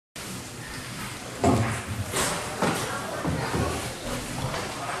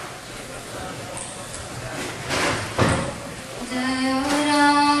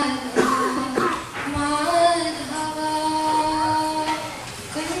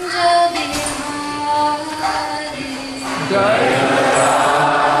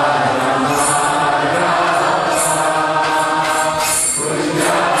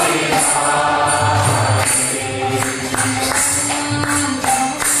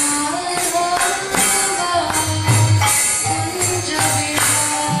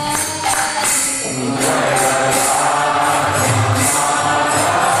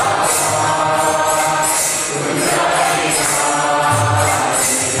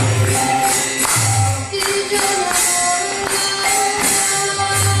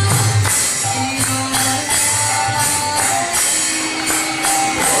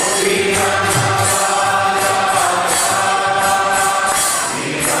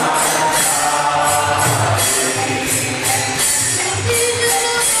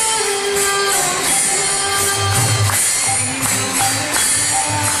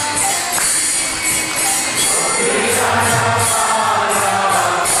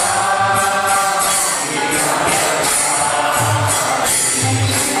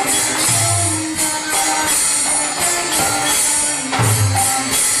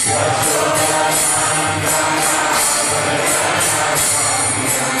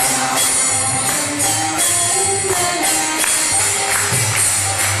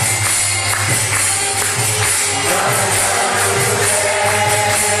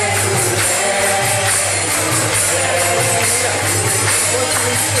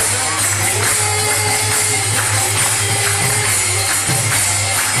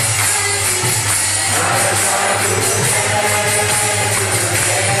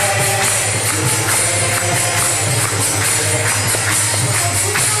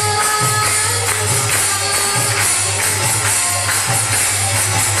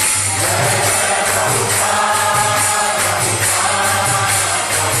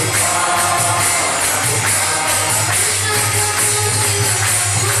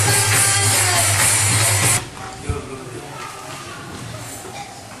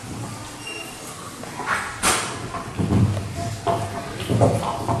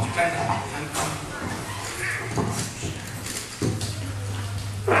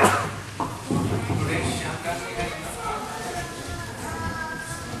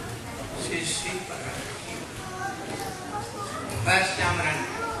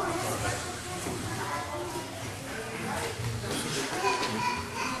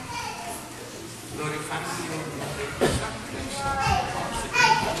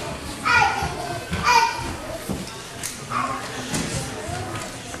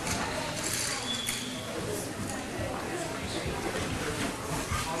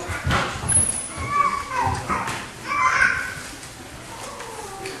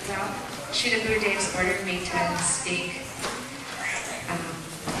Srila Gurudev's ordered me to speak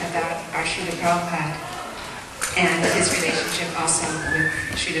about our Srila Prabhupada and his relationship also with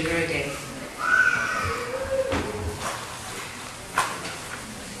Srila Gurudev.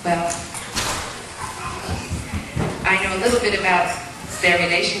 Well, I know a little bit about their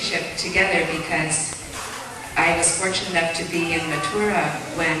relationship together because I was fortunate enough to be in Mathura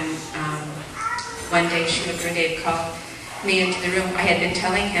when one day Srila Gurudev called me into the room. I had been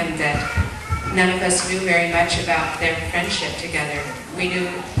telling him that none of us knew very much about their friendship together. We knew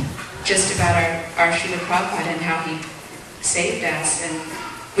just about our Srila Prabhupada and how he saved us, and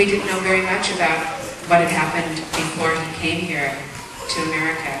we didn't know very much about what had happened before he came here to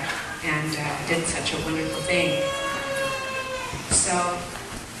America and did such a wonderful thing. So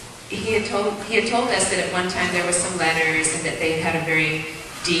he had told us that at one time there were some letters and that they had a very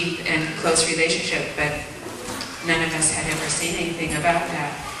deep and close relationship, but none of us had ever seen anything about that.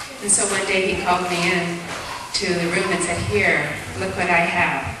 And so one day he called me in to the room and said, "Here, look what I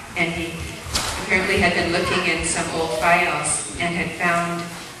have." And he apparently had been looking in some old files and had found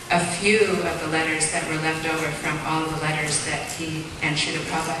a few of the letters that were left over from all of the letters that he and Srila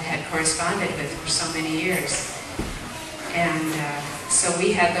Prabhupada had corresponded with for so many years. And so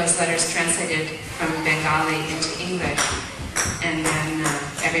we had those letters translated from Bengali into English, and then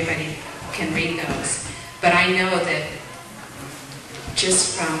everybody can read those. But I know that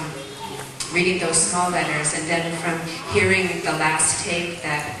just from reading those small letters and then from hearing the last tape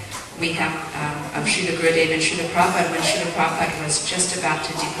that we have of Srila Gurudev and Srila Prabhupada when Srila Prabhupada was just about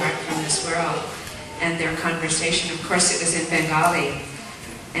to depart from this world, and their conversation, of course it was in Bengali,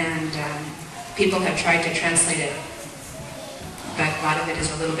 and people have tried to translate it, but a lot of it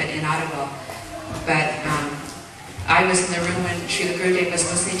is a little bit inaudible. But I was in the room when Srila Gurudev was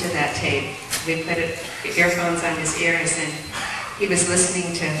listening to that tape. We put earphones on his ears, and he was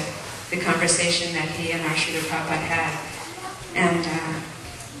listening to the conversation that he and our Srila Prabhupada had. And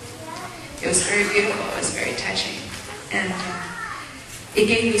it was very beautiful, it was very touching. And it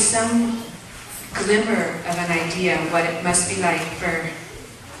gave me some glimmer of an idea of what it must be like for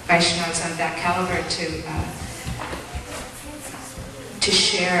Vaishnavas of that caliber to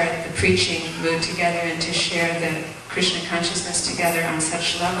share the preaching mood together and to share the Krishna consciousness together on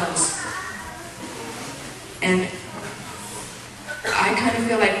such levels. And I kind of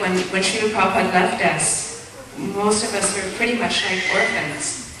feel like when Srila Prabhupada left us, most of us were pretty much like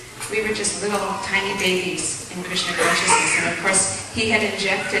orphans. We were just little tiny babies in Krishna consciousness, and of course he had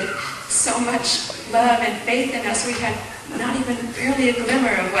injected so much love and faith in us, we had not even barely a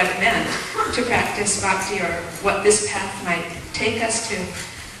glimmer of what it meant to practice bhakti or what this path might take us to.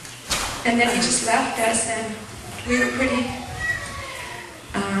 And then he just left us and we were pretty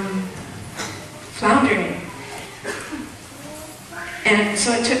floundering. And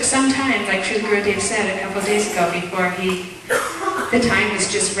so it took some time, like Srila Gurudev said a couple of days ago, before the time was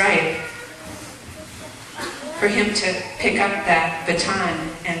just right for him to pick up that baton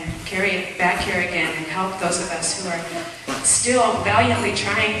and carry it back here again and help those of us who are still valiantly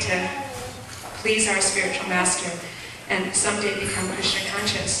trying to please our spiritual master and someday become Krishna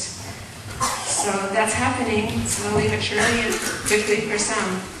conscious. So that's happening slowly but surely and quickly for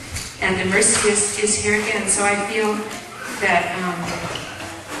some. And the mercy is here again. So I feel that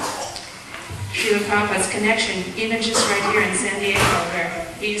Srila Prabhupada's connection, even just right here in San Diego, where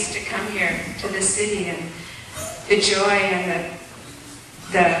he used to come here to this city, and the joy and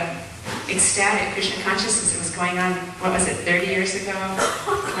the ecstatic Krishna consciousness that was going on, what was it, 30 years ago?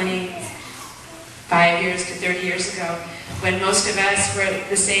 25 years to 30 years ago, when most of us were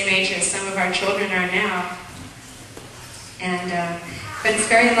the same age as some of our children are now. And but it's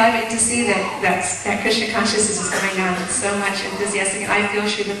very loving to see that Krishna consciousness is going on so much enthusiastic. And I feel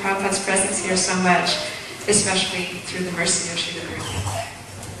Srila Prabhupada's presence here so much, especially through the mercy of Srila Gurudev.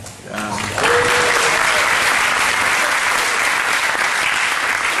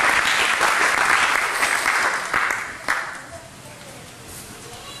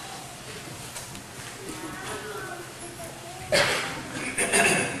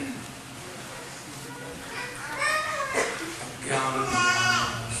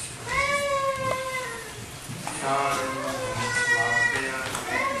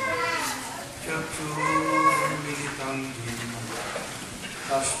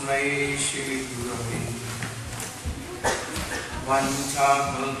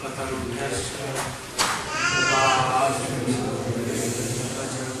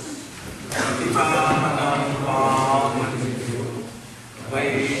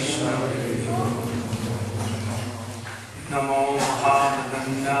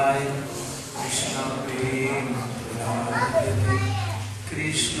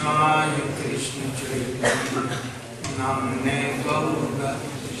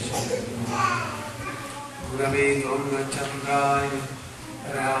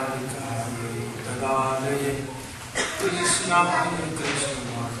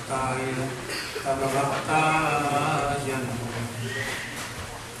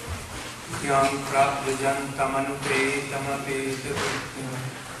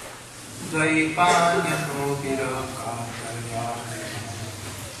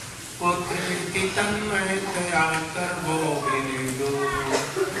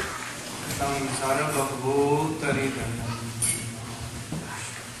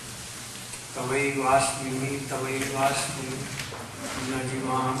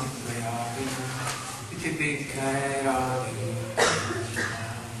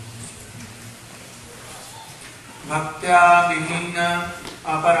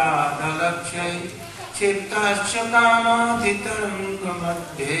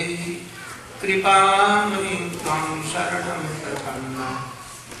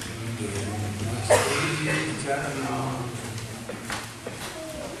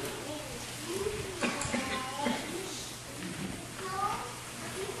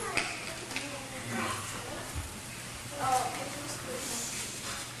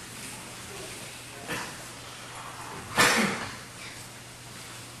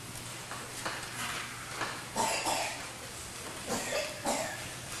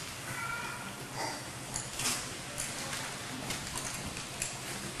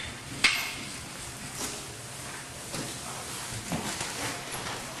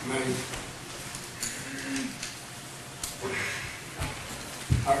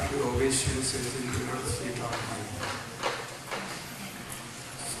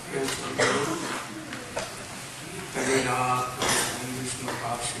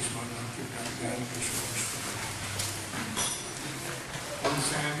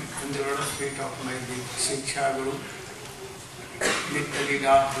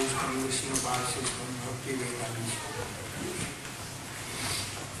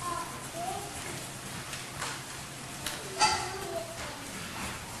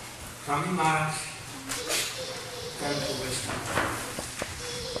 Swami Maharaj came to Western.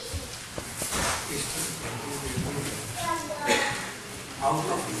 Out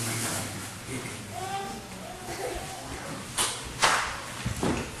of India,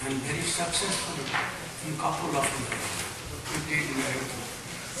 and very successful in couple of years. He did very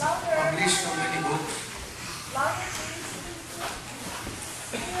well. Published so many books.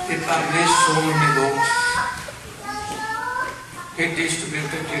 He published so many books. He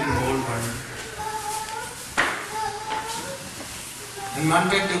distributed in the whole world. And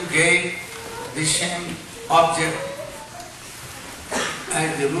wanted to get the same object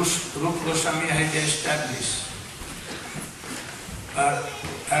as the Rupa Goswami had established. But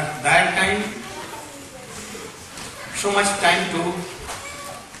at that time, so much time to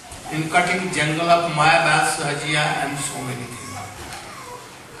in cutting jungle of Maya, Bas, Sahajiya and so many things.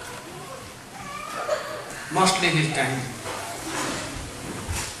 Mostly his time.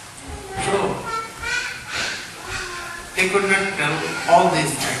 So, he could not tell all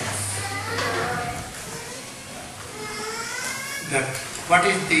these things. That what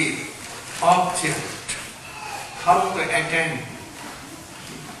is the object, how to attain.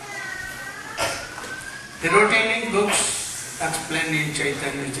 He wrote in books explained in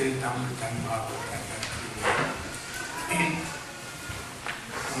Chaitanya Charitamrita and Bhagavata, in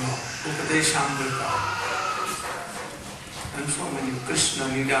Upadeshamrita, and so many Krishna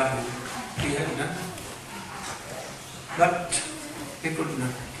Lila he had done. But he could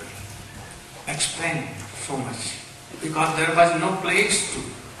not explain so much because there was no place to,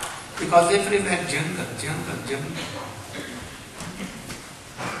 because everywhere jungle.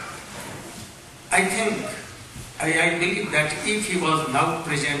 I believe that if he was now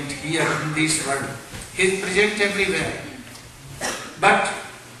present here in this world, he is present everywhere. But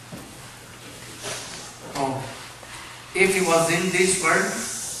if he was in this world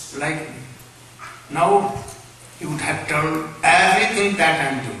like me, now he would have told everything that I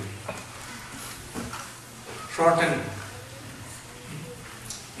am doing. Shortened.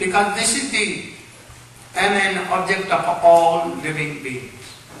 Because this is the main object of all living beings.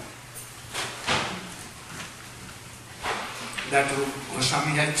 That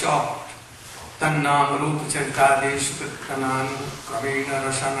Goswami had chopped. Tannam Rupa Charitadesh Kritananu Kravena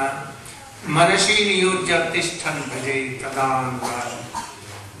Rasana Manashi Niyujya Tishthan Bhaje Tadanuga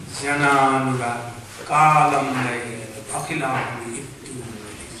Jananuga Kalam Lai Akhilam Ittu.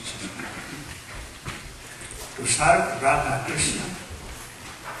 To serve Radha Krishna,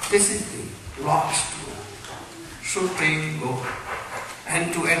 this is the lost goal, supreme goal.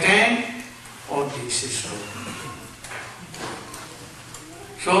 And to attain, all this is so.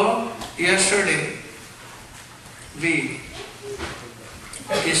 So, yesterday we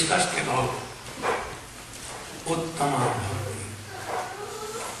discussed about Uttama Bhakti.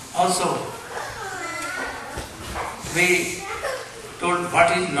 Also, we told what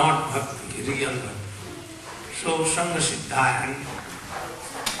is not Bhakti, real Bhakti. So, Sangha Siddha and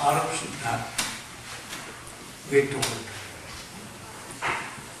Arab Siddha we told.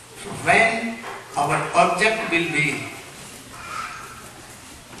 So, when our object will be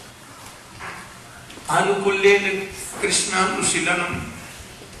Anukullen Krishna Nusilanam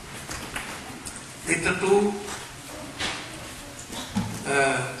with the two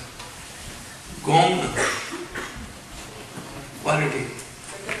Gong quality,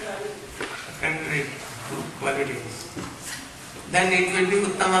 secondary qualities, then it will be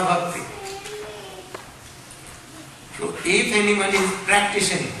Uttama Bhakti. So if anyone is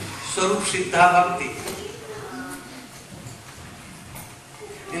practicing Swarup Siddha Bhakti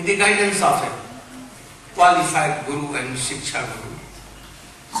in the guidance of a qualified Guru and Shiksha Guru,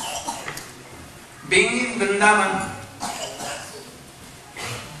 being in Vrindavan,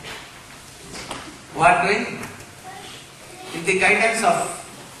 what doing? In the guidance of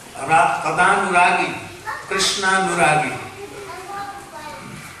Tadanuragi, Krishnanuragi,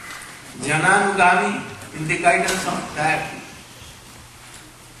 Jananugami, in the guidance of that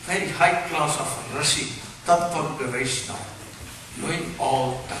very high class of Rasi, Tattva Vaishnava, knowing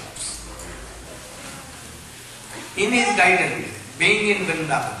all types. In his guidance, being in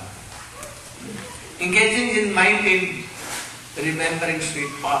Vrindavan, engaging his mind in remembering sweet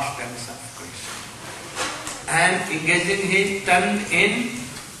pastimes of Krishna, and engaging his tongue in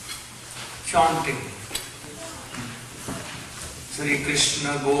chanting Sri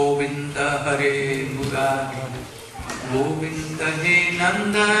Krishna Govinda Hare Murari Govinda He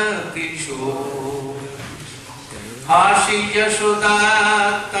Nanda Kishore Hashi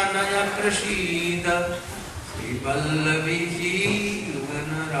Yashoda Tanaya Prasida Sri Vallavi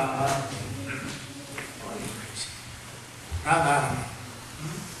Jeevanara Radharani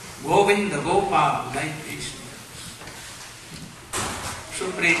Govinda, Gopal, like these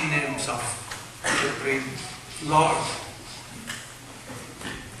supreme names of Supreme Lord,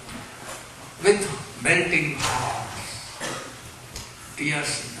 with melting hearts,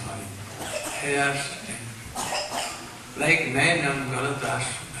 tears in eyes, hair standing, like Nayanam Galadas.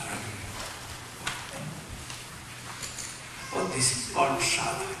 Oh, this is called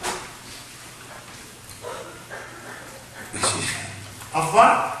sadhana. This is of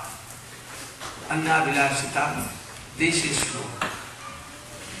what? Anna Vilasita. This is true.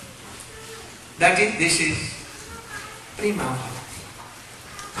 That is, this is prima.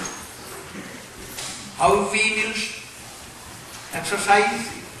 How we will exercise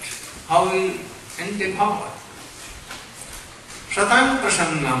it, how we will endeavor. Satam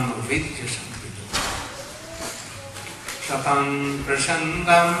prasangam vidya samvido. Satam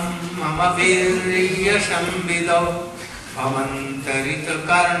prasangam mama virya samvido. Bhamantarita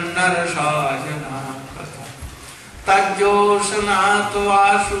karnar sajana katha. Tajjosanato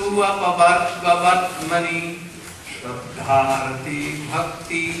asu apavatmani. Shraddharati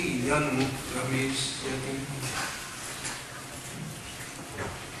bhakti janmukramishyati.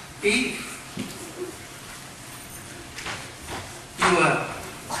 If you are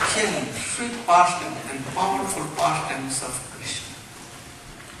sharing sweet pastimes and powerful pastimes of Krishna,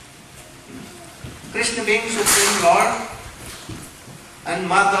 Krishna being Supreme Lord, and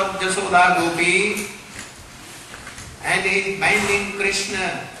Mother Jasoda Gopi, and he is binding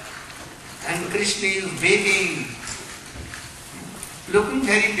Krishna, and Krishna is weeping, looking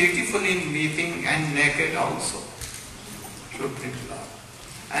very beautiful in weeping and naked also, Supreme Lord.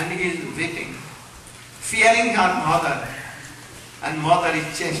 And he is weeping, fearing her mother, and mother is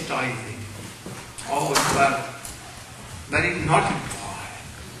chastising. Oh, you are very naughty boy,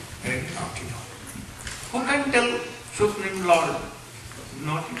 very naughty boy. Who can tell Supreme Lord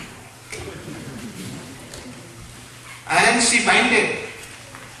naughty boy? And she binded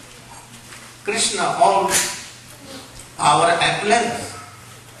Krishna all our appellants.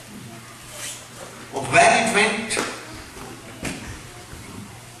 Where it went,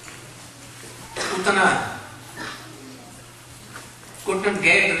 Putana couldn't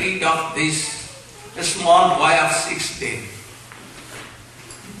get rid of this small boy of 6 days.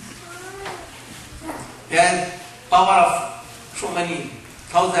 He had power of so many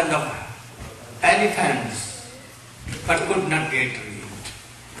thousands of elephants, but could not get rid.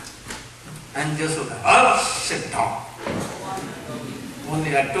 And Jasoda, sit down.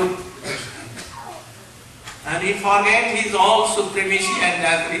 Only I took. And he forget his all supremacy and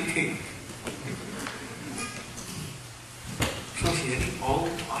everything. So hearing all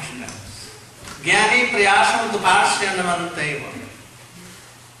ashrams. Jnani prayasam dupasya namantaiva.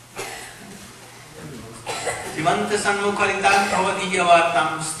 Jivanta sanmukharitam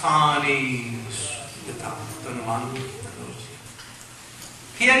bhavadiyavatam sthani yatam tanuman.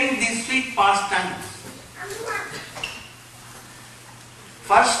 Hearing these sweet pastimes,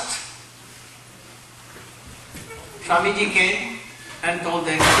 first Swamiji came and told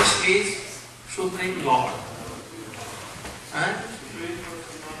that Krishna is Supreme Lord.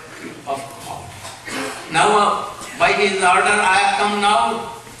 Of course. Now, by his order, I have come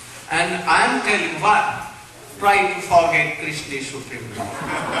now, and I am telling what? Try to forget Krishna is Supreme Lord.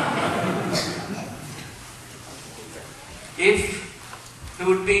 If he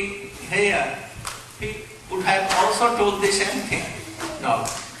would be here, he would have also told the same thing. No.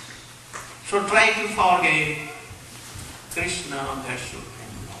 So try to forget Krishna, the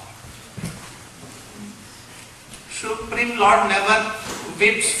Supreme Lord. Supreme Lord never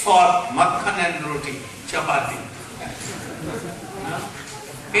weeps for makhan and roti, chapati. No?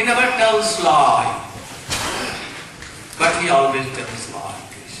 He never tells lie, but he always tells lie.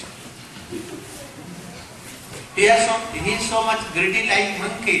 He is so much greedy like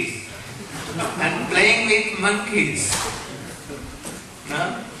monkeys and playing with monkeys.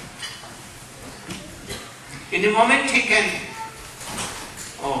 No? In a moment he can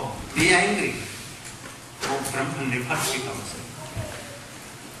be angry. Brahman reverse becomes.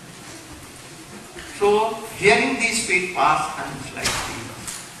 So hearing these sweet pastimes like these,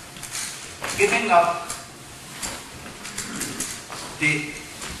 giving up the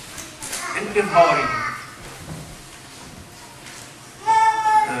endeavoring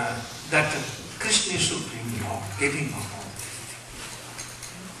that Krishna is Supreme Lord, giving up all this thing.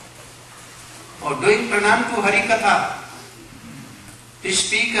 Or doing pranam to Harikatha, to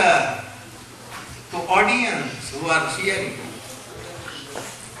speaker, to audience who are hearing,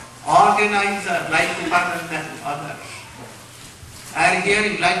 organizer like Upananda and others, are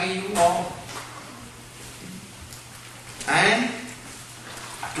hearing like you all. And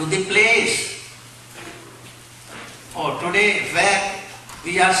to the place. Oh, today where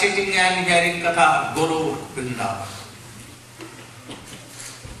we are sitting and hearing Katha, Guru Vrindavan.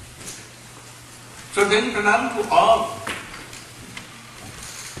 So then pranam to all.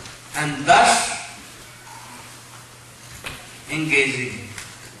 And thus engaging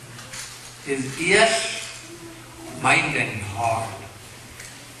his ears, mind and heart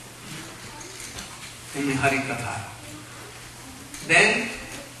in Hari Katha. Then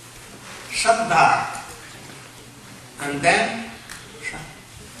Shraddha, and then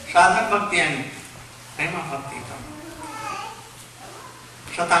Sadhana Bhakti and Prema Bhakti.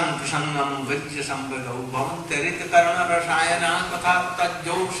 Satang Prasangam Virja Sambhagau Bhavante Rita Karana Rasayana Katha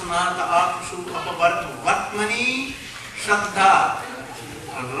Tajjo Sanata Apsu Vatmani Shraddha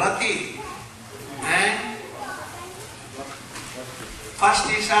Rati, and first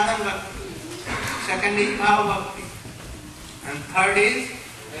is Sadhana Bhakti, second is Bhava Bhakti, and third is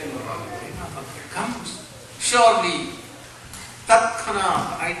Prema Bhakti. Comes surely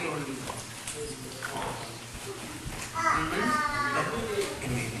Tatkhanat, I told you.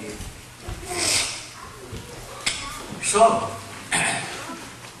 Immediate. So,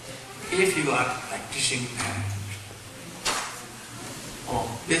 if you are practicing that,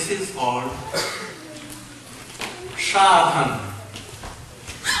 this is called sadhana.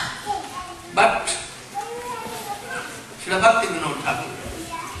 But Srila Bhaktivinoda Thakur,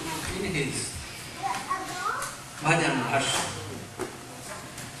 in his Bhajana,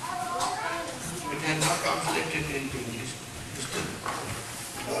 it has not translated into English.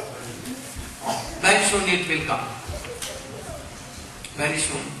 Very soon it will come. Very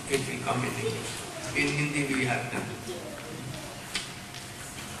soon it will come in English. In Hindi we have done.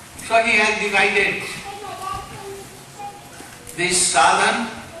 So he has divided this sadhana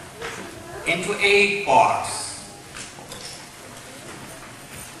into 8 parts.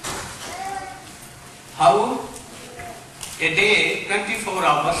 How a day, 24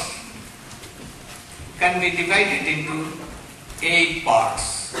 hours, can be divided into 8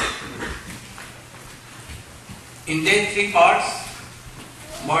 parts. In day 3 parts,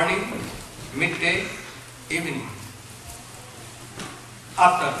 morning, midday, evening,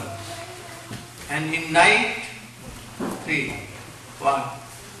 afternoon. And in night, 3, 1.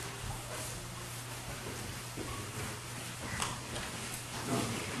 No,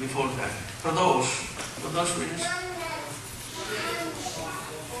 before that, Pradosh means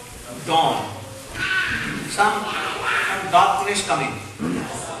dawn. Some darkness coming.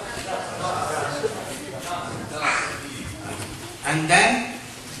 And then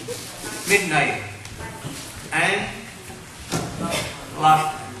midnight and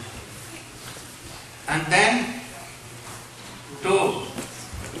last. And then to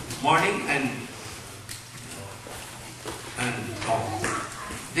morning and dawn.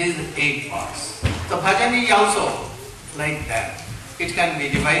 These 8 parts. So bhajan is also like that. It can be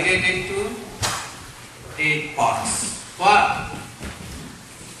divided into 8 parts. What?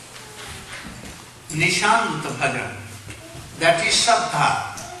 Nishant bhajan. That is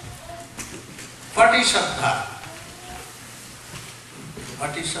Shraddha. What is Shraddha?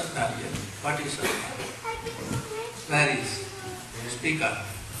 What is Shraddha here? What is Shraddha? Where is speaker?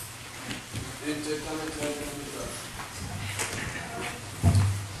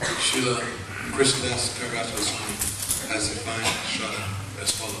 Srila Krishnadas Kaviraj Swami has defined Shraddha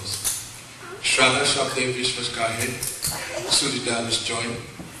as follows. Shraddha Shabde Vishwas Kahe, Sudhita is joy,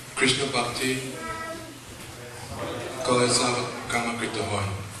 Krishna Bhakti, Kalasava Kama Krita Hoy.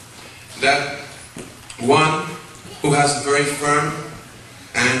 That one who has very firm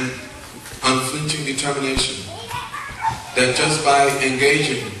and unflinching determination that just by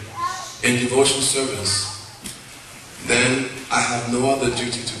engaging in devotion service, then I have no other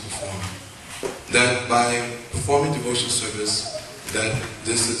duty to perform. That by performing devotion service, that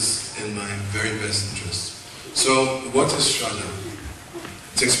this is in my very best interest. So, what is Shraddha?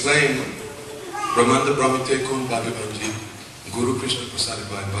 To explain, Brahmanda Brahmite Kun Bhagavanji, Guru Krishna Prasadi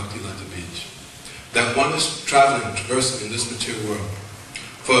by Bhakti Lata Beach. That one is traveling, traversing in this material world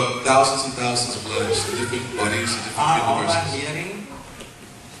for thousands and thousands of lives in different bodies, in different universes. Hearing?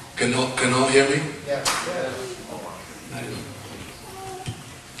 Can all hear me? Yeah.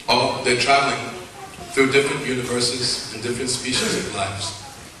 Oh, they're traveling through different universes and different species of lives.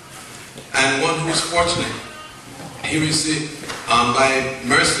 And one who is fortunate, he received, by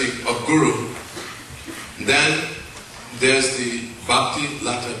mercy of Guru, then there's the Bhakti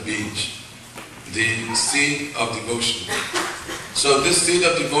Lata Beach, the seed of devotion. So this seed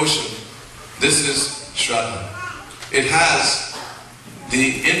of devotion, this is Shraddha. It has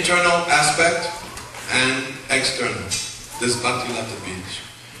the internal aspect and external, this Bhakti Lata Beach.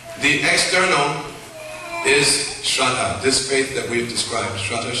 The external is Shraddha, this faith that we've described,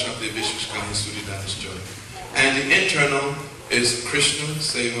 Shraddha Shakti Vishishkahi Sudhidha's joy. And the internal is Krishna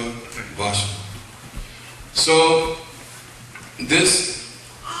Seva Bhajana. So this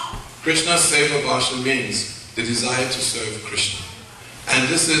Krishna Seva Bhajana means the desire to serve Krishna. And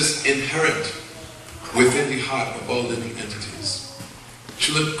this is inherent within the heart of all living entities.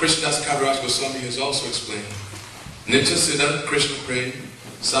 Srila Krishnadas Kaviraj Goswami has also explained, Nitya Siddha Krishna Prem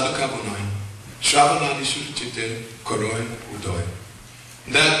Sadhaka Bunai Shravanadi Shuddhachite Koroi Udoy.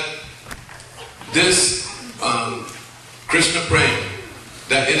 That this Krishna Prem,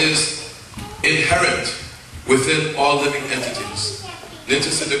 that it is inherent within all living entities. Nitya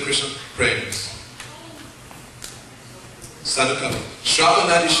Siddha Krishna Prems Sadhaka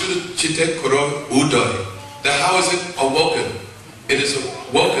Shravanadi Shuddhachite Koroi Udoy. That how is it awoken? It is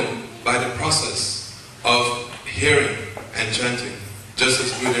awoken by the process of hearing and chanting. Just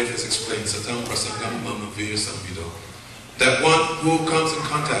as Gurudev has explained, Satam Prasangam Mama Vir Samvido. That one who comes in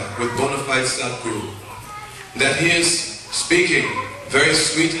contact with bona fide Sadguru, that he is speaking very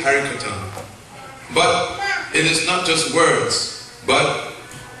sweet Harikatha. But it is not just words, but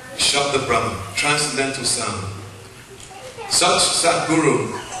Shabda Brahma, transcendental sound. Such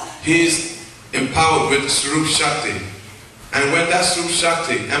Sadguru, he is empowered with Swarup Shakti. And when that Swarup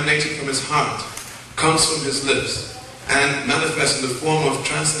Shakti emanating from his heart comes from his lips and manifests in the form of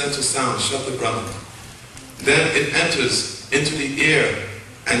transcendental sound, Shabda Brahma, then it enters into the ear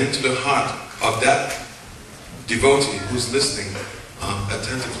and into the heart of that devotee who's listening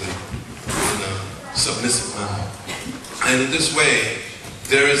attentively in a submissive manner. And in this way,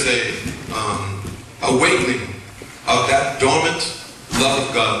 there is a awakening of that dormant love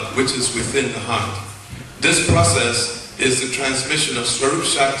of God which is within the heart. This process is the transmission of Swarup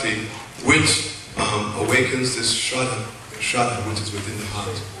Shakti, which awakens this Shraddha which is within the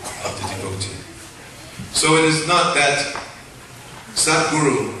heart of the devotee. So it is not that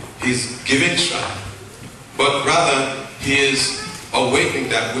Sadguru, he's giving Shraddha, but rather he is awakening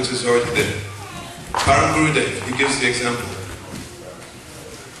that which is already there. Param Gurudev, he gives the example.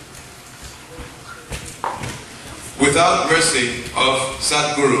 Without mercy of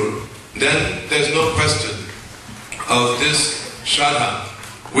Sadguru, then there's no question of this Shraddha,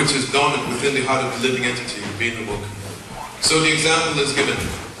 which is dormant within the heart of the living entity being awoken. So the example is given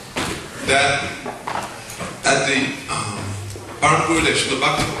that at the Param Gurudev, Srila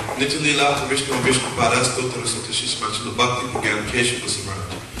Bhakti, Nitya Lila Vishnu Vishnu Padas Tottara Satashishma Srila Bhakti Pugam Kesha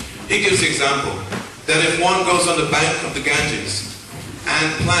Kusamaraj. He gives the example that if one goes on the bank of the Ganges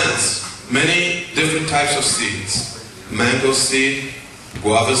and plants many different types of seeds, mango seed,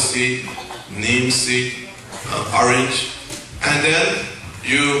 guava seed, neem seed, orange, and then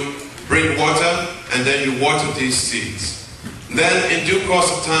you bring water and then you water these seeds. Then in due course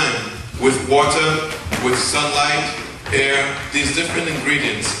of time, with water, with sunlight, air, these different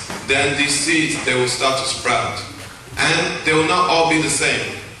ingredients, then these seeds, they will start to sprout. And they will not all be the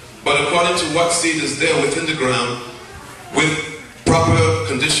same. But according to what seed is there within the ground, with proper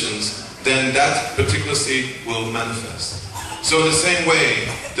conditions, then that particular seed will manifest. So in the same way,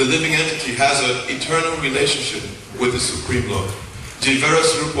 the living entity has an eternal relationship with the Supreme Lord. Jivara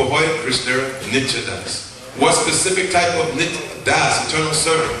Srupohoy Krishna Nitya Das. What specific type of Nitya Das, eternal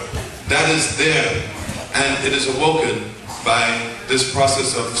servant, that is there, and it is awoken by this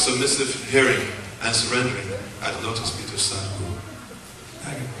process of submissive hearing and surrendering at the lotus feet of Sadguru.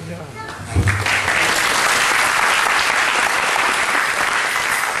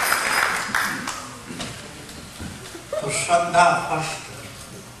 So Shraddha first,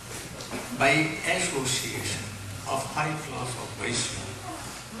 by association of high class of Vaishnava,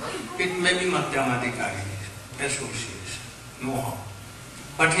 it may be Madhyamadikari association, no harm.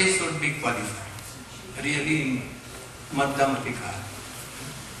 But he should be qualified, really in Madhyamadikari.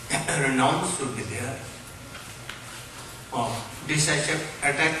 Renown should be there.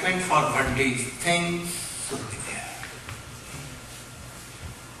 Attachment for worldly things should be there.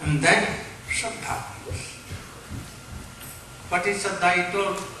 And then Shraddha. What is Shraddha? He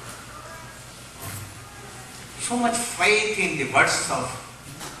told so much faith in the words of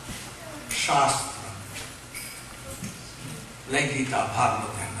Shastra, like Gita,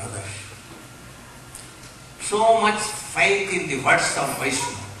 Bhagavad and others. So much faith in the words of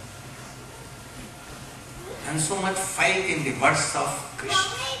Vaishnava. And so much faith in the words of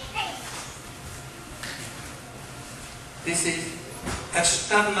Krishna. This is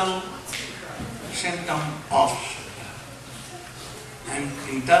external symptom of Shraddha. And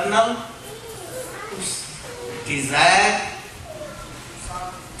internal desire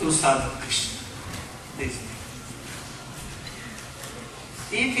to serve Krishna. This.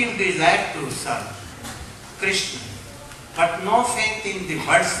 If you desire to serve Krishna, but no faith in the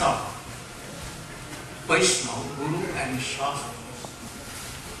words of Vaishnava, Guru and Shastra,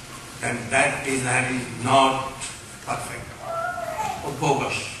 then that desire is not perfect or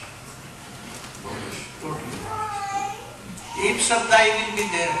bogus. Bogus, totally bogus. If Shraddha will be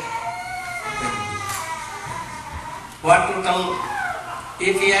there, then what to tell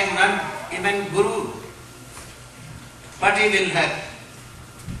if he has not even Guru, but he will have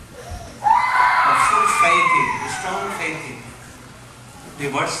a full faith in, strong faith in the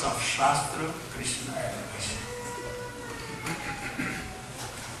words of Shastra, Krishna and Krishna.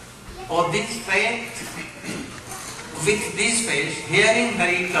 Or this faith, with this faith, hearing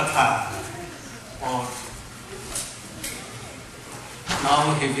Hari Katha, or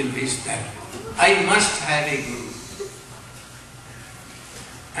now he will wish that I must have a Guru.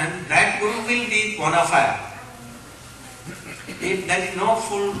 And that Guru will be bona fide. If there is no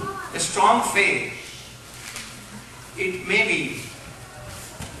full, strong faith, it may be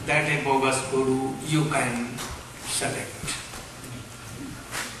that a bogus Guru you can select.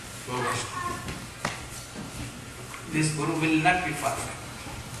 Bogus. This Guru will not be perfect.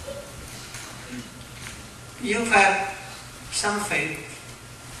 You have some faith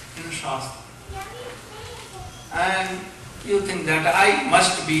in Shastra and you think that I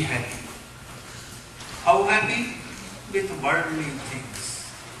must be happy. How happy? With worldly things.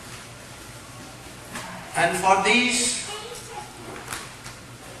 And for this,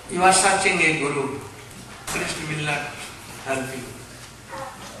 you are searching a Guru. Krishna will not help you.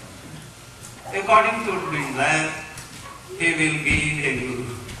 According to desire, he will give a Guru.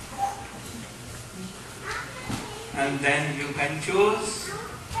 And then you can choose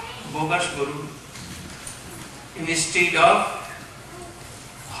bogus Guru instead of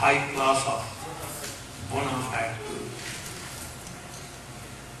high class of bona fide Guru.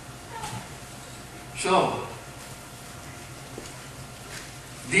 So,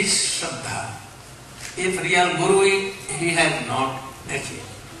 this Shraddha, if real Guru he has not achieved,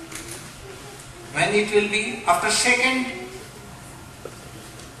 when it will be after second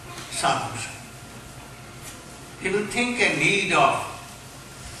sadhana, he will think a need of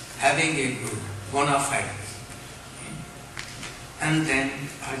having a Guru, bona fide. And then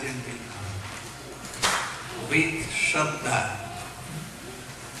bhajan will come with Shraddha.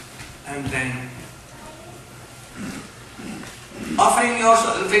 And then offering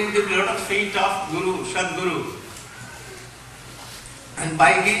yourself in the lotus feet of Guru, Sadguru. And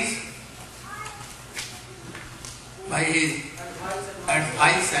by his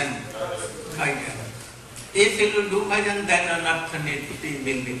advice and guidance. If he will do bhajan, then anartha-nirviti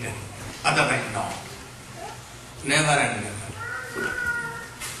will be done. Otherwise, no. Never and never.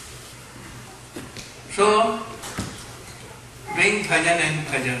 So, doing bhajan and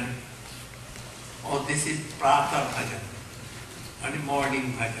bhajan. Oh, this is prata bhajan. And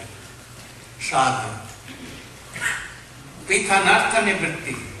morning bhajan. Sadhana. With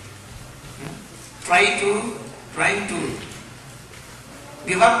anartha-nivritti. Trying to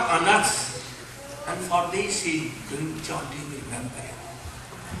give up anarthas. And for this he is doing chanting, remembering.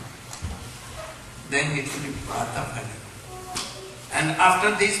 Then it will be prata bhajan. And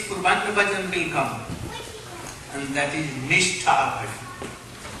after this Purvanya bhajan will come. And that is Nishtha bhajan.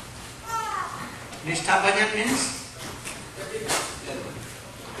 Nishtha bhajan means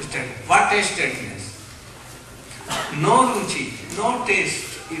what is steadiness? No ruchi, no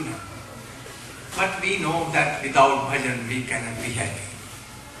taste even. But we know that without bhajan we cannot be happy.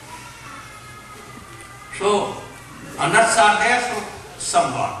 So, anarthas are there, so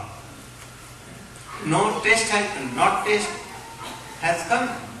somewhat. No taste has come,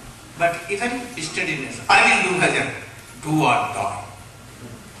 but even steadiness. I will do bhajan, do or die.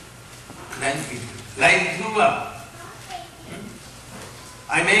 Then it will. Like Dhruva.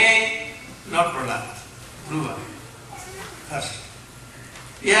 I may not Prahlad, Dhruva. First.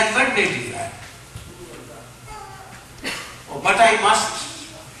 He has birthday desire. Oh, but I must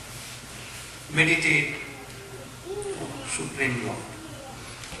meditate Supreme Lord.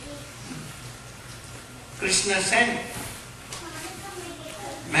 Krishna sent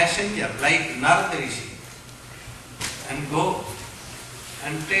messenger like Narada Rishi and go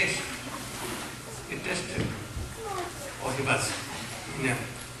and taste. He tested. Oh, he was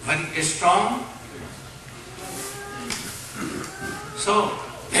very strong. So,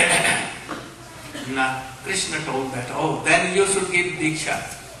 Krishna told that, oh, then you should give Diksha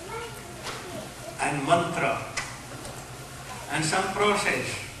and mantra and some process.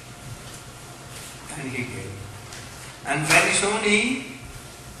 And he gave. And very soon he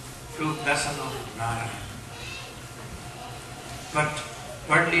took darshan of Narayana. But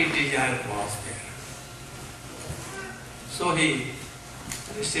worldly desire was there. So he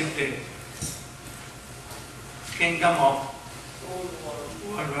received a kingdom of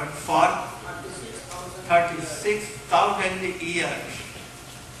world for 36,000 years,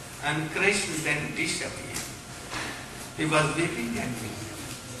 and Krishna then disappeared. He was weeping and weeping.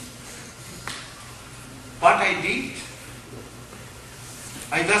 What I did,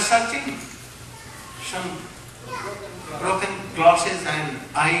 I was searching some broken glasses and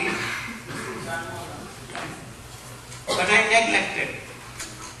eye, but I neglected,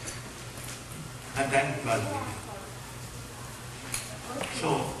 and then it was weeping. So,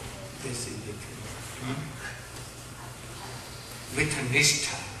 this is the thing. With a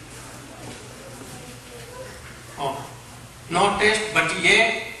nishtha. Oh, no taste, but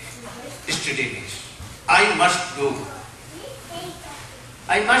yet steadiness. I must do.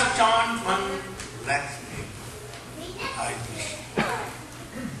 I must chant one lakh name. I wish.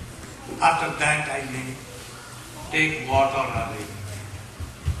 After that I may take water or anything.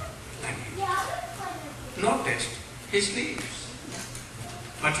 No taste. He sleeps.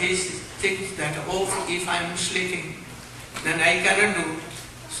 But he thinks that, oh, if I am sleeping, then I cannot do.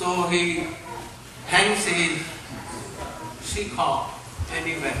 So he hangs his shikha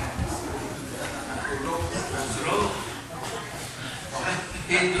anywhere. Rope.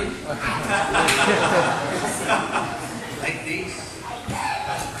 He is doing like this.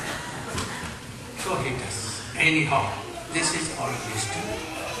 So he does. Anyhow, this is all wisdom.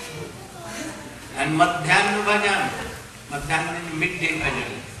 And Madhyana Bhajana. Madhyana means midday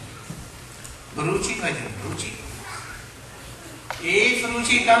bhajan. Ruchi bhajan, ruchi. If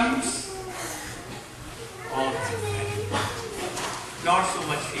ruchi comes, oh, not so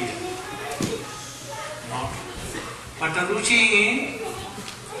much fear. Not. But the ruchi in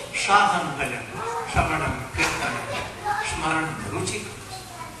sadhan bhajan, shravanam, kirtanam, smaranam, ruchi comes.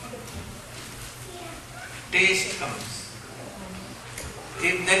 Taste comes.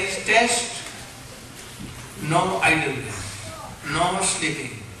 If there is taste, no idleness. No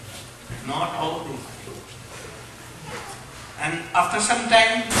sleeping, not outdoor. And after some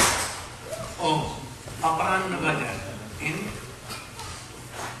time, oh, aparanna bhajan, in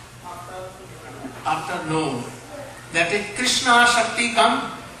afternoon, that is Krishna Shakti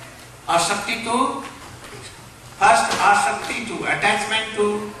come, Asakti to, first Asakti to, attachment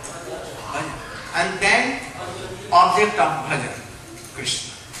to bhajan, and then object of bhajan,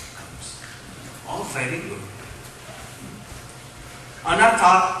 Krishna comes. Oh, very good.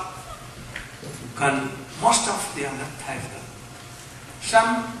 Anartha can, most of the anartha has done.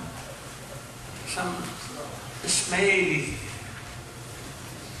 Some smell is there.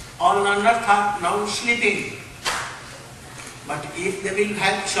 All anartha now sleeping. But if they will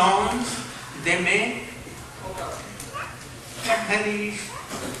have chance, they may, but very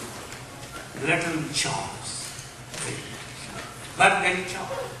little chance. But very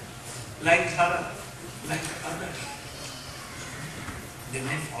chance. Like her, like others. They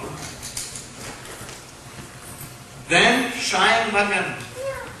may follow. Then Swami Bhajan,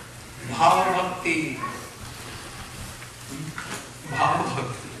 Bhava Bhakti. Bhava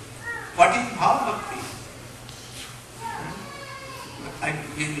Bhakti. What is Bhava Bhakti?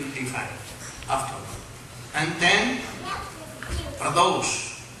 We will define afterwards. And then Pradosh,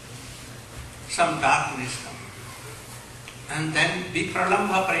 some darkness comes. And then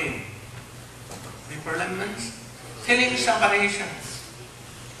Vipralambha Prem. Vipralambha means feeling separation.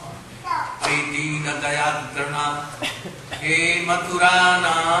 Dina Dayadrana He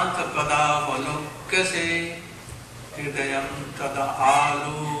Mathuranath Pada Valokya Se Hridayam Tada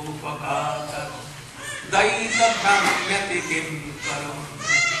Alupakata Daita Brahmyati Kim Karam.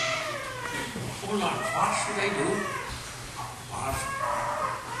 Oh Lord, what should I do? What?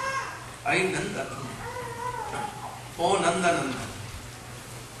 I Nanda. Oh Nanda Nanda.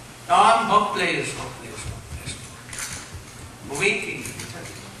 I'm hopeless. Waiting.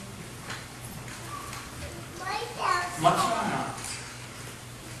 Mathuranath.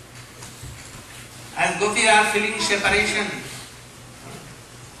 As Gopi are feeling separation,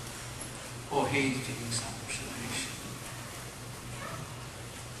 oh, he is feeling some separation.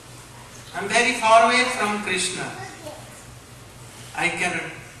 I am very far away from Krishna. I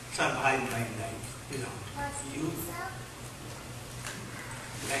cannot survive my life without you.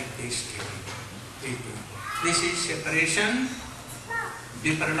 Like this people. This is separation,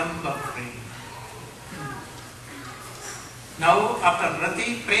 Vipralambha Prem. Now, after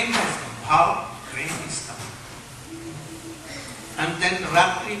Rati, Prem has come. Bhav, Prem is come. And then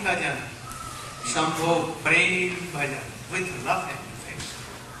Ratri Bhajan, Shambho, Prem Bhajan, with love and affection.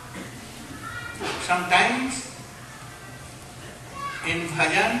 Sometimes In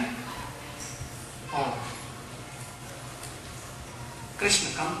bhajan, Krishna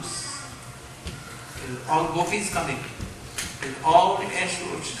comes, with all gopis coming, with all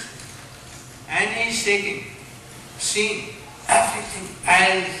assurance, and he is taking, seeing everything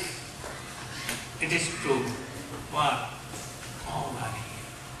as it is true. What? All are here.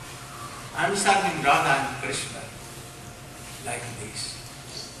 I am serving Radha and Krishna like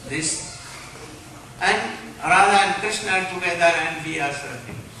this. And Radha and Krishna are together and we are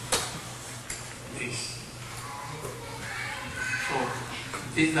serving this. So,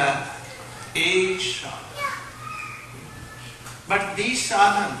 these are 8 sadhanas. But these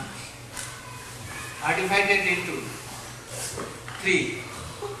sadhanas are divided into 3.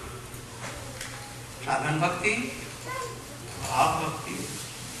 Sadhana bhakti, bhav bhakti.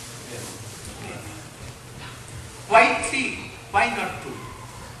 Why 3? Why not 2?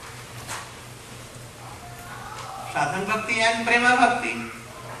 Sadhana bhakti and prema bhakti.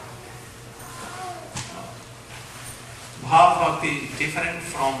 Bhav bhakti is different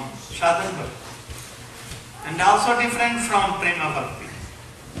from sadhana bhakti and also different from prema bhakti.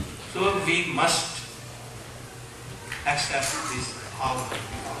 So we must accept this bhav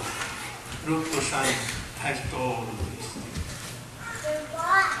bhakti. Rupa Goswami has told this thing.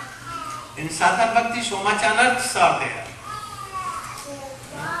 In sadhana bhakti so much anarthas are there.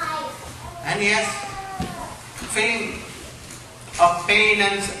 And yes, feeling of pain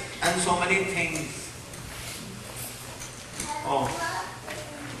and so many things.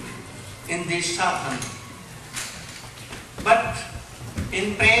 In this sadhana. But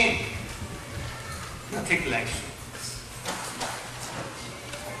in pain, nothing like so.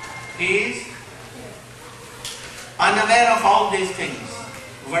 He is unaware of all these things,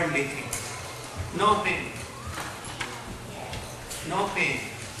 worldly things. No pain. No pain.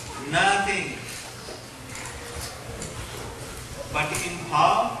 Nothing. But in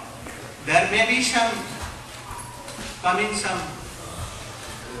bhav, there may be some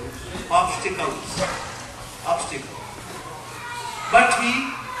obstacles. But he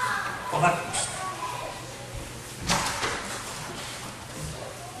overcomes.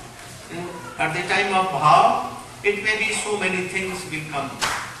 At the time of bhav, it may be so many things will come.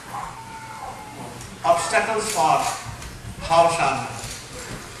 Obstacles for bhav sadhana.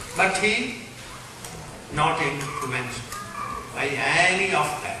 But he not able to venture by any of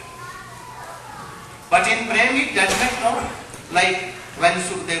that. But in prema it does not know. Like when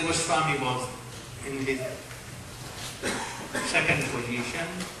Sukadeva Goswami was in his second position,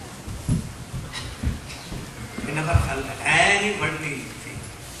 he never felt any worldly thing.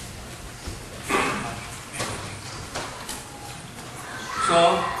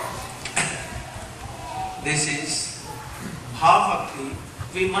 So, this is bhav bhakti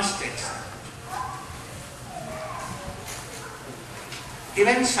we must accept.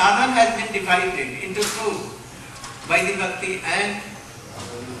 Even sadhana has been divided into 2, Vaidhi Bhakti and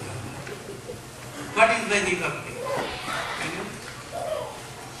what is Vaidhi Bhakti? Can you?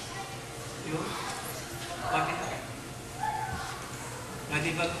 What is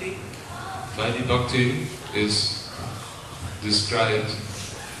Vaidhi Bhakti? Vaidhi Bhakti is described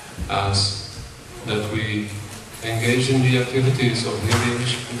as that we engage in the activities of hearing,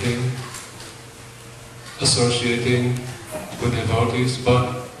 chanting, associating with devotees,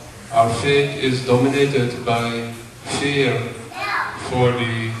 but our faith is dominated by fear for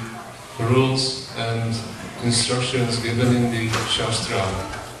the rules and instructions given in the Shastra.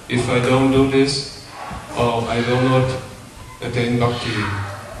 If I don't do this, I will not attain bhakti,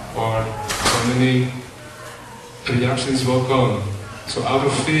 or so many reactions will come. So out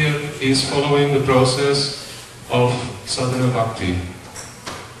of fear, he is following the process of sadhana bhakti.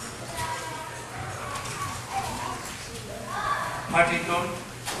 What he told?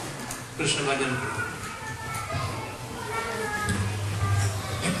 Krishna Bhajan.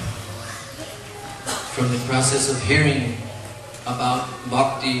 From the process of hearing about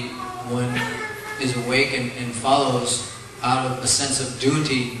bhakti, one is awakened and follows out of a sense of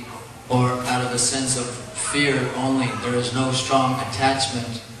duty or out of a sense of fear only. There is no strong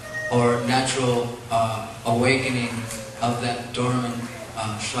attachment or natural awakening of that dormant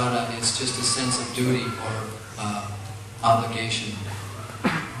shraddha. It's just a sense of duty or obligation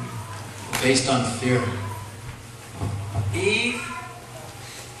based on fear. If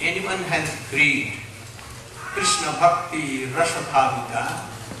anyone has greed, Krishna Bhakti Rasa Bhavita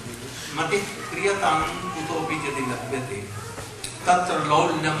Mati Kriyatam Kutopi Jadi Labhyate Tatra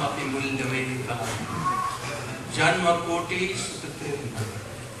Laulnam Api Mulyamedika Janma Koti Sukate.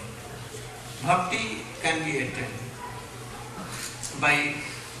 Bhakti can be attained by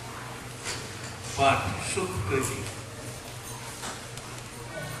what? Sukati.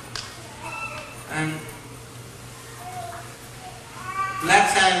 and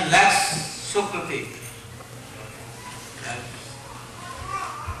lakhs and lakhs Sukriti.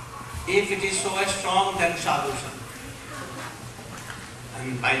 If it is so strong, then sadhu sangha.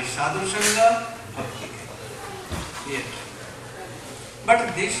 And by sadhu sangha, bhakti came. Yes.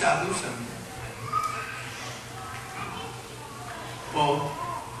 But this sadhu sangha,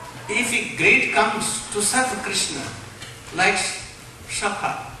 if a great comes to serve Krishna, like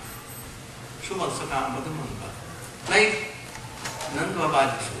Shakha, Shubha Sakha Madhumanga, like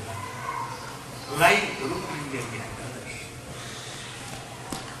Nandvabhaja Sudha, like Rukmini and others.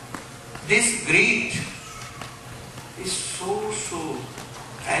 This greed is so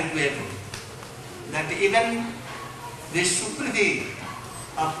valuable that even this Sukriti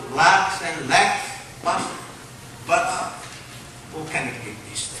of lakhs and lakhs but who cannot give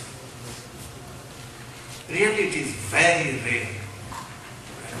this thing? Really it is very rare.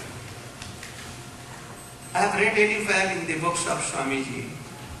 I have read anywhere in the books of Swamiji,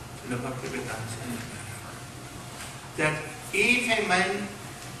 the Bhaktivedanta, that if a man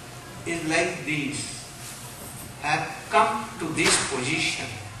is like this, have come to this position,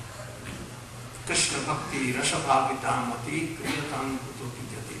 Krishna Bhakti, Rasa Bhavitamati, Kriyatam Kutoti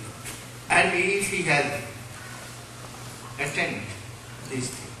Jati, and if he has attained this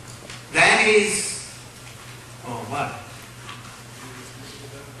thing, then he is, what?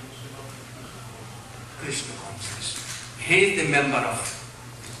 Krishna consciousness. He is the member of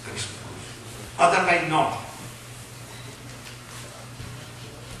Krishna consciousness. Otherwise not.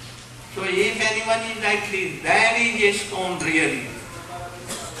 So if anyone is like this, then he is stone really.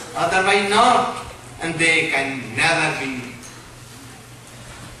 Otherwise not. And they can never be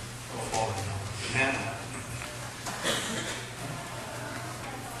fallen down. Never.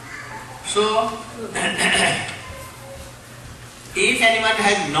 So, if anyone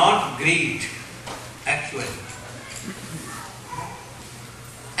has not greed, actually,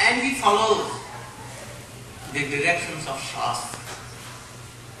 and he follows the directions of Shastra,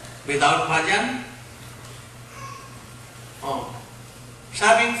 without bhajan,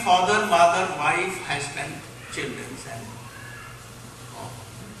 serving father, mother, wife, husband, children, and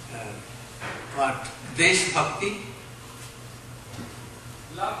what? Desh bhakti,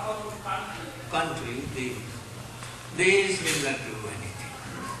 country, these will not do anything.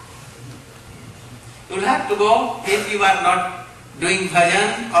 You will have to go, if you are not doing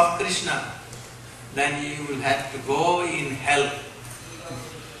bhajan of Krishna, then you will have to go in hell.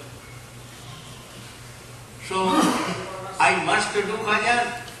 So, I must do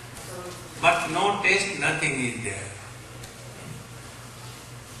bhajan, but no taste, nothing is there.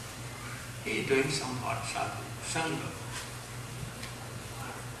 He is doing somewhat sadhu, sangha.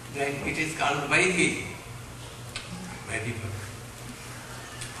 Then it is called Vaidhi. Vaidhi bhakti.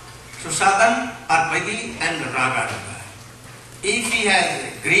 So sadhan are Vaidhi and Raga. If he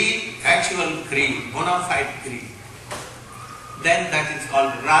has greed, actual greed, bona fide greed, then that is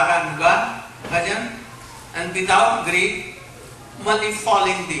called Raga bhajan. And without greed, only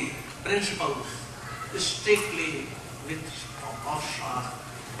following the principles strictly with of Shastra,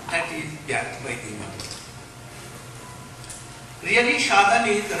 that is Vaidhi bhakti. Really sadhan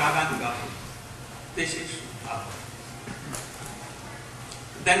is Raganuga. This is bhava.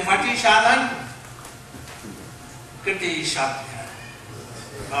 Then what is sadhan? Kriti sadhya.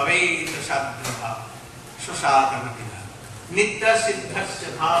 Bhaveta sadhya bhava. Susadhanatila. Nitya siddhasya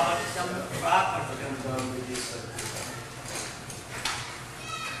bhavasyam prakatyam.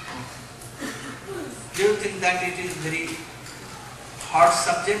 Do you think that it is very hard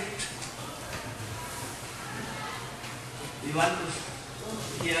subject? You want to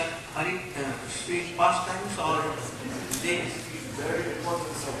hear sweet pastimes or this? Very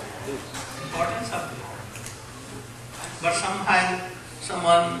important subject. Important subject. But somehow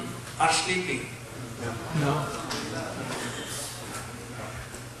someone are sleeping. No.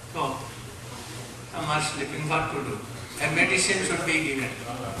 So, some are sleeping, what to do? A medicine should be given.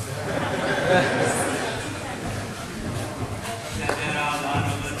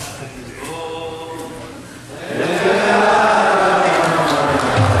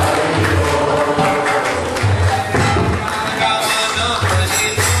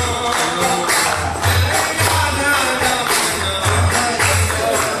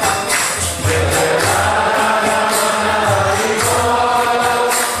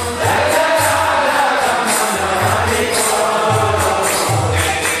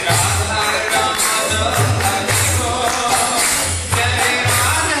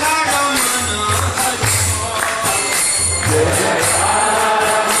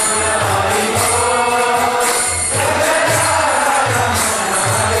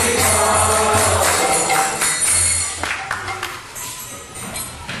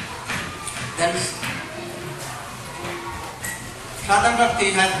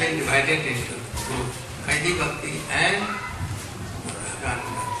 bhakti has been divided into two, Vaidhi bhakti and Rani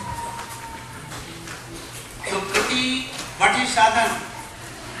bhakti. So Kriti, what is sadhana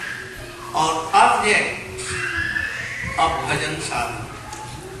or object of bhajan sadhana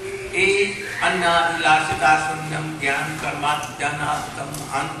is anna vilasita sunyam gyan karmat janatam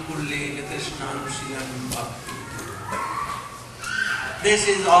anukulle krishnanusiyan bhakti. This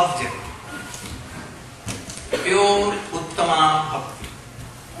is object. Pure uttama bhakti.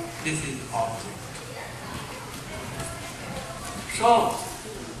 This is object. So,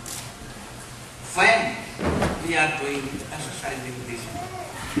 when we are doing exercising this,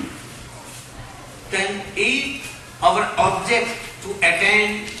 then if our object to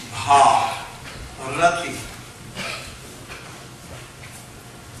attain bhav, rati,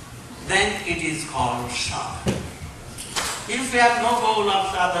 then it is called sadhana. If you have no goal of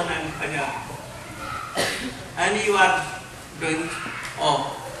sadhana and bhajan, and you are doing,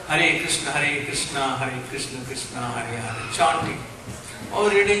 Hare Krishna, Hare Krishna, Krishna, Hare Hare, chanting, or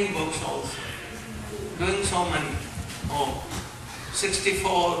reading books also, doing so many,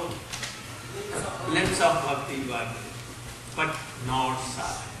 64 limbs of bhakti you are doing, but not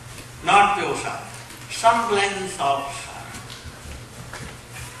sadhana, not pure sadhana, some blends of sadhana.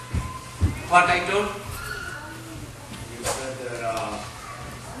 What I told? You said that,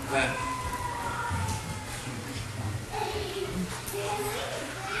 Well,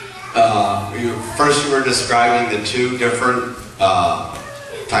 first you were describing the two different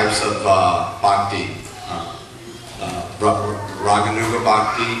types of bhakti, Raganuga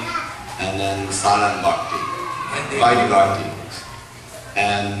bhakti and then Sadhana bhakti, Vaidhi bhakti.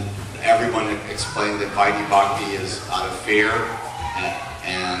 And everyone explained that Vaidhi bhakti is out of fear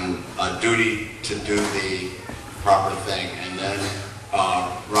and a duty to do the proper thing. And then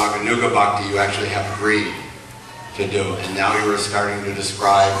Raganuga bhakti you actually have greed to do. And now you were starting to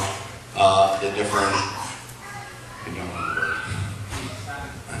describe the different, I don't know the word,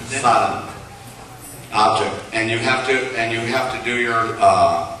 sadhana object, and you have to do your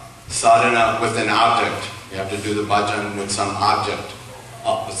sadhana with an object. You have to do the bhajan with some object,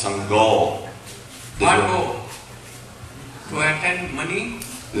 with some goal. what goal? To attend money?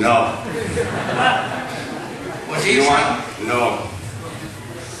 No. What You is want? No.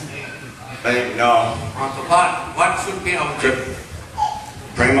 No. What should be our object?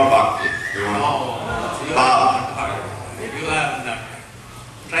 Prema bhakti. You want? No, you Bhava. have not heard. You have not heard.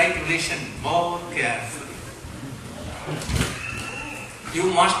 Try to listen more carefully. You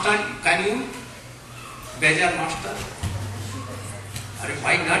master, can you? Bejar master? Or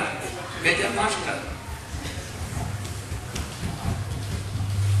why not? Bejar master.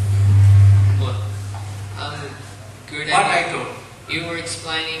 Good. What I told? You were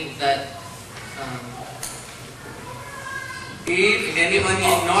explaining that If anyone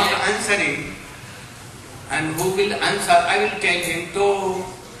is not answering, and who will answer, I will tell him to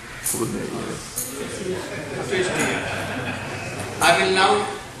twist here. I will now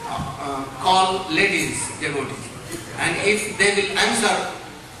call ladies devotees, and if they will answer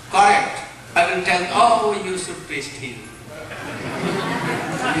correct, I will tell, oh, you should twist here.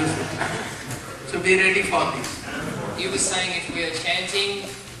 So be ready for this. you were saying if we are chanting,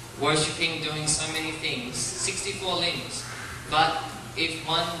 worshipping, doing so many things, 64 limbs, but if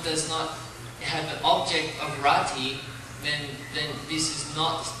one does not have an object of rati, then this is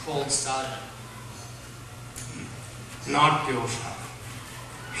not called sadhana. Not pure sadhana.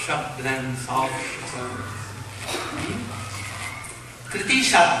 Shabdan sadhana. Kriti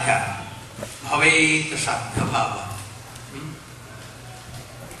sadhya bhavet sadhya bhava.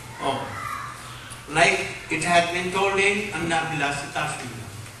 Oh, like it has been told in Anna Vilasita Sriya.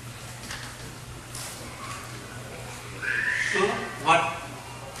 So, what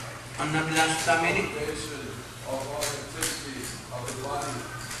Anna Vilasita meaning? Of all activities of the body,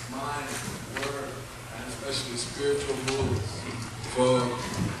 mind, word, and especially spiritual moves,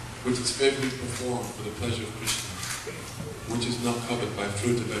 which is favorably performed for the pleasure of Krishna, which is not covered by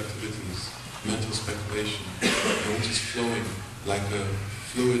fruitive activities, mental speculation, and which is flowing like a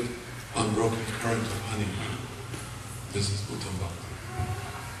fluid, unbroken current of honey. This is Uttam Bhakti.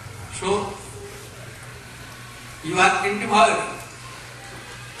 So, you are involved.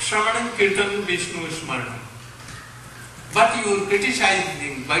 Shravanam Kirtan Vishnu Smarana. But you are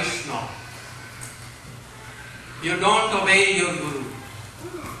criticizing Vaishnava. You don't obey your Guru.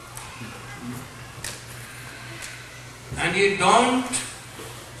 And you don't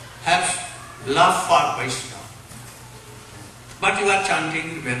have love for Vaishnava. But you are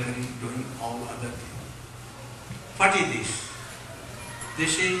chanting, remembering, doing all other things. What is this?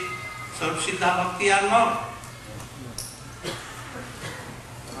 This is Sarvasiddha Bhakti or not?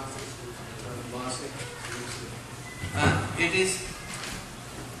 It is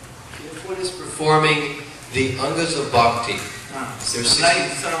if one is performing the angas of bhakti, there's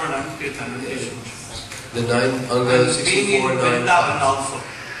like Sarvana, Kirtan, the 9 angas, 64, 9 also.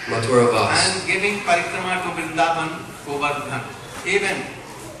 Mathura Vas. And giving parikrama to Vrindavan, Govardhan. Even.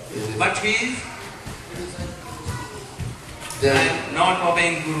 But he is then not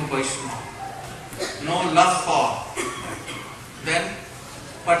obeying Guru Vaishnava. No love for. Then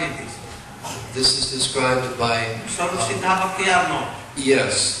what is this? This is described by Sarva Siddha Bhakti or not?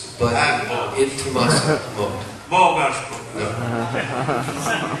 yes, but in Tamasa mode. Bogus. No.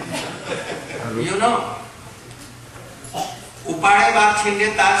 You know, उपाड़े बात छिंडे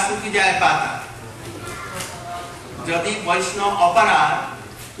तार सुखी जाए पाता यदि वैष्णव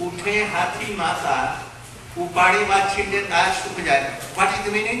अपराध उठे हाथी माता उपाड़े बात छिंडे तार सुख जाए. What is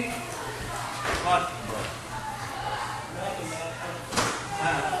the meaning? What?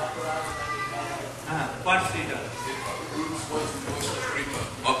 What's it?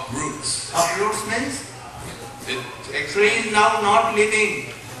 Uproots. Uproots means tree is now not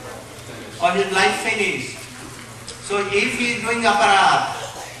living or his life finished. So if he is doing aparadh,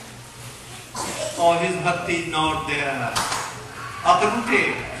 or his bhakti is not there,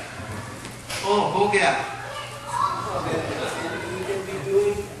 uprooted, oh, ho gaya.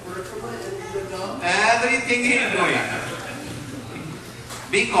 Everything he is doing.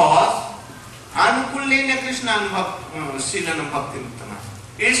 Because anukullena Krishna silanam bhakti uttama.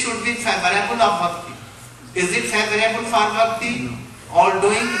 It should be favorable of bhakti. Is it favorable for bhakti? All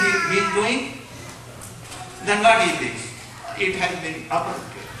doing, he is doing? Then what is this? It has been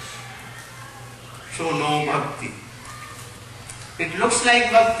uprooted. So no bhakti. It looks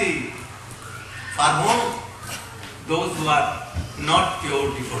like bhakti. For whom? Those who are not pure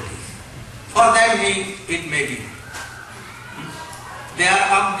devotees. For them it may be. They are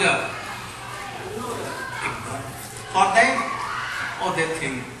observed. For them, oh,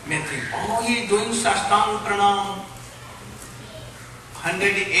 may think, oh, he is doing Sastang Pranam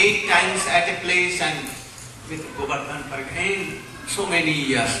 108 times at a place and with Govardhan for again so many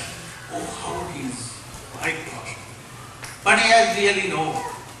years. Oh, how he is right lost. But he has really no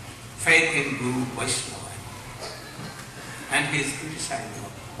faith in Guru Vaishnava. And he is criticizing.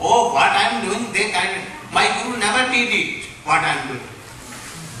 Oh, what I am doing, my Guru never did it, what I am doing.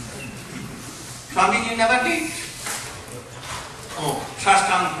 Swami ji never did. Oh,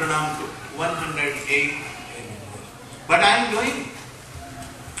 Sastang Pranam to 108. But I am doing.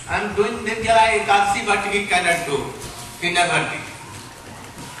 I am doing Nirjala Ekadasi, but he cannot do. He never did.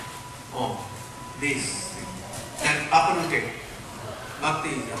 Oh, this. Then uprooted. Bhakti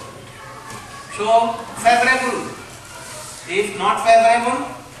is uprooted. So, favorable. If not favorable,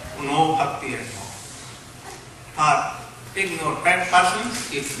 no bhakti at all. Or ignore bad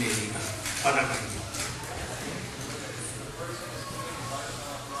persons, it may be done. Other kind.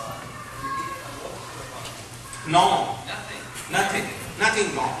 No. Nothing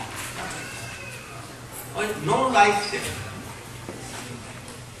wrong. Nothing. No life there.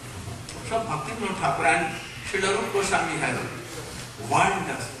 So Bhakti Thakur and Srila Rupa Goswami have warned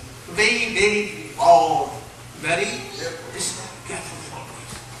us. Very, very careful for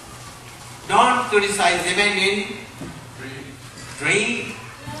this. Don't criticize even in dream.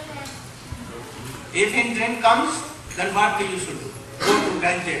 If in dream comes, then what do you should do? Go to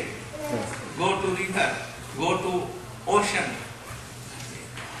Ganges, go to river, go to ocean,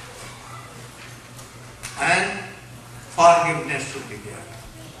 and forgiveness should be there.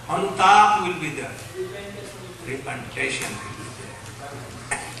 Anutap will be there. Repentation will be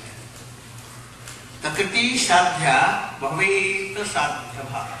there. Takati sadhya bhavet sadhya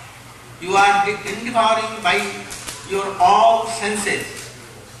bhava. You are devouring by your all senses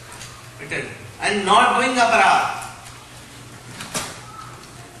and not doing aparadh.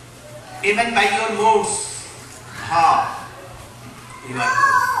 Even by your moods, how you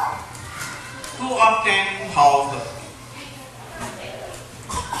are to obtain bhava.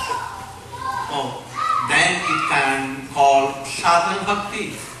 Oh, then it can call sadhana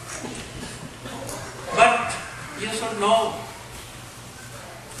bhakti. But you should know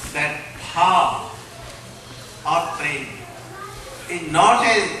that bhava or prema is not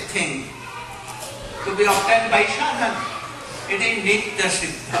a thing to be obtained by sadhana. It is nitya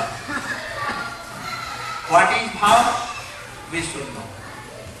siddha. What is bhava? We should know.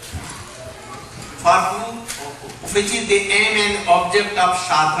 For whom? Which is the aim and object of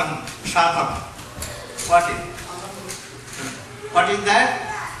sadhana? What is it? What is that?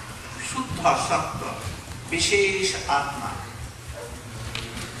 Shuddha sattva, Vishesh Atma.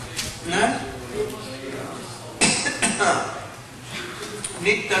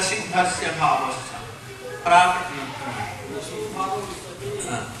 Nitya siddhasya bhavasya.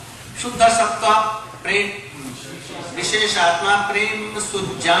 शुद्ध सत्व प्रेम विशेष आत्मा प्रेम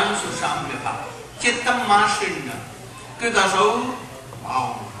सुज्ञान सुशाम्य भाव चित्तम माश्रिण्य कृदसौ भाव.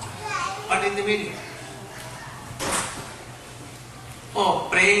 What is the meaning? Oh,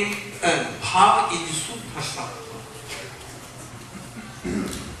 prem, bhav is Suddha Sattva.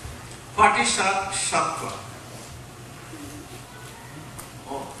 What is Sattva?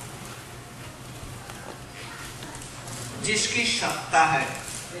 Oh, जिसकी सत्ता है.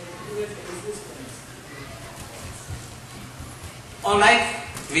 Or like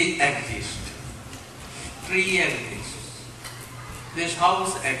we exist, tree exists, this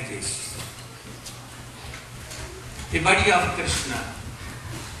house exists, the body of Krishna,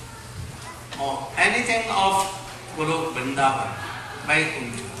 or anything of Guru Vrindavan,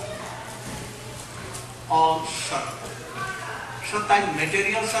 Vaikuntha, all Sattva. Sattva is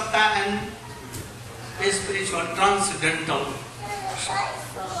material Sattva and spiritual transcendental Sattva.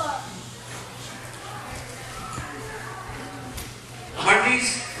 What is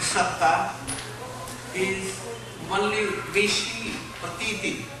Sattva? Is only we see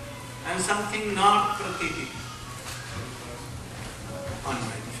pratiti and something not pratiti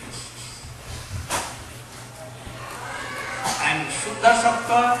unmanifest. And Shuddha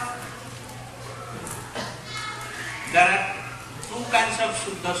Sattva, there are two kinds of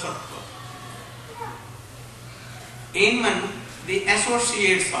Shuddha Sattva. In one, the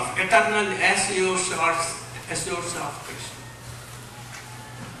associates of, eternal associates of Krishna.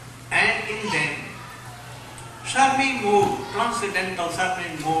 And in them, certain mood, transcendental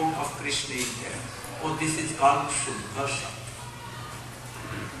certain mood of Krishna is there. Oh, this is called Shuddha Sattva.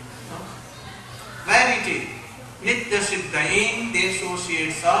 No? Where it is? Nitya Siddha, in the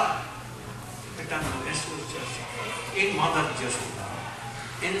associates of eternal associates. In Mother Jasoda,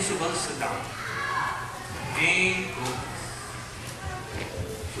 in Subhalsada, in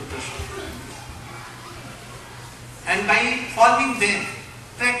Shuddha Sattva. And by following them,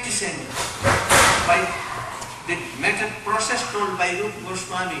 practicing by the method process told by Rupa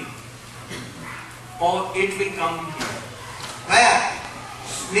Goswami, or it will come here. Where?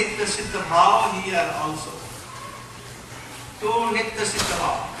 Nitya Siddha Bhava here also. To Nitya Siddha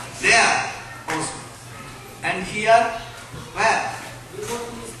Bhava. There also. And here, where?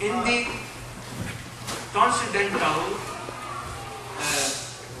 In the transcendental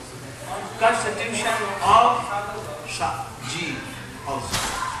constitution of Jeev also.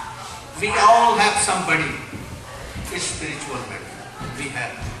 We all have somebody, a spiritual body. We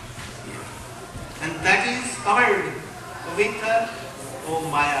have here. And that is covered with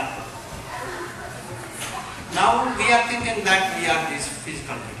Maya. Now we are thinking that we are this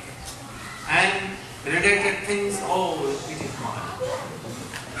physical body. And related things, oh, it is Maya.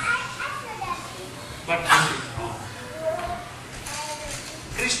 But this is wrong.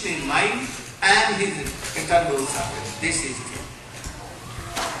 Krishna is mind and his eternal service. This is it.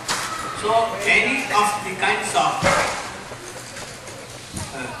 So any of the kinds of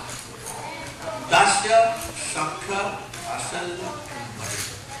Dasya, Shakya, Asal, and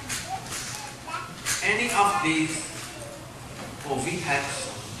Bhajana, any of these, oh, we have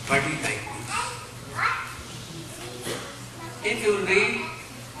body like this. If you read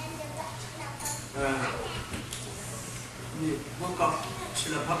the book of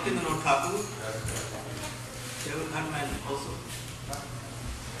Srila Bhaktivinoda Thakur, also,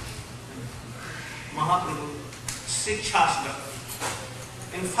 Mahaprabhu, Sikshastra.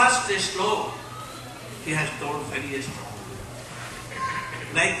 In first sloka, he has told very strongly.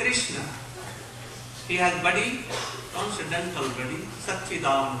 Like Krishna, he has body, transcendental body,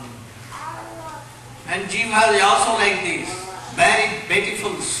 Satchidananda. And Jiva is also like this, very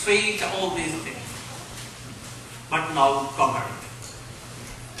beautiful, sweet, all these things. But now covered.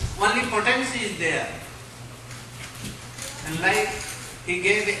 Only potency is there. And like he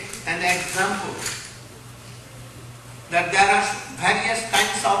gave an example, that there are various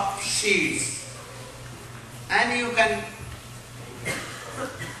kinds of seeds, and you can,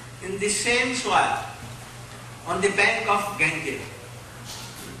 in the same soil, on the bank of Ganges,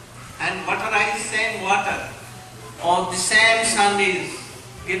 and waterize same water, or the same sun is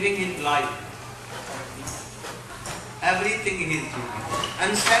giving it life. Everything he is giving.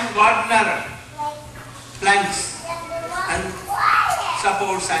 And same gardener plants and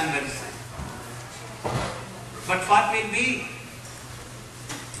supports and medicine. But what will be?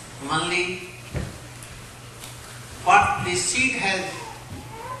 Only what the seed has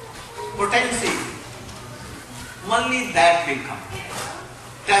potency, only that will come.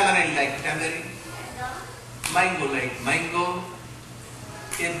 Tamarind like tamarind, mango like mango.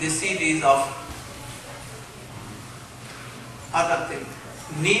 If the seed is of other thing,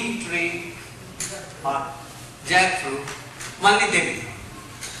 neem tree or jackfruit, only they will come.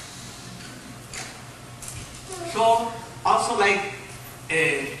 So, also like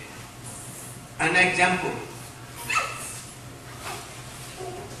an example,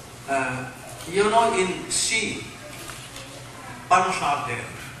 in sea, pearls are there.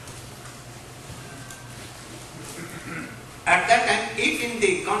 At that time, if in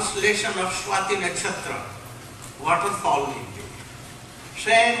the constellation of Swati Nakshatra, waterfall will be,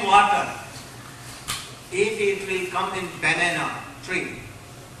 same water, if it will come in banana tree,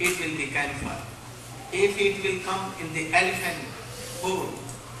 it will be camphor. If it will come in the elephant pool,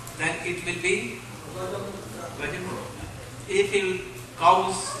 then it will be Bhajana. If it will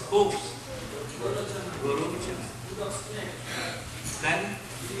cow's hoofs, then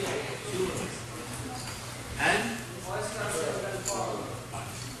and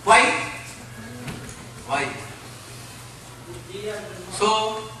why? So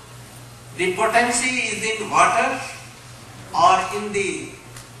the potency is in water or in the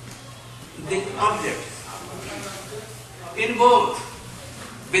object. In both.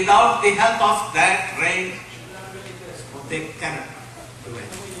 Without the help of that rain, they cannot do it.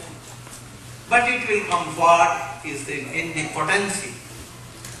 But it will come what is in the potency.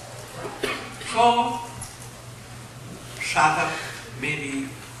 So, sadhak may be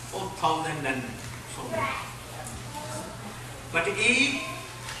 4,000 and so on. But if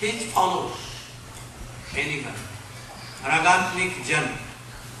his follows anyone, ragatmik jan,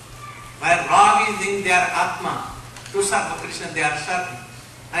 where rag is in their atma, to serve Krishna they are serving,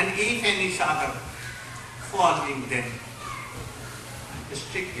 and if any sadhak following them,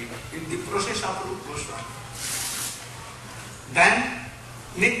 strictly in the process of Rupa Goswami, then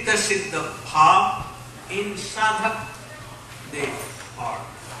Nitya Siddha Bhav in sadhak they are.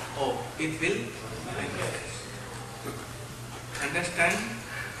 Oh, it will manifest. Understand?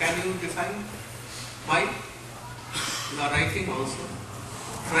 Can you define why? You are writing also.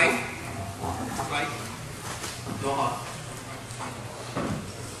 Try. Go on.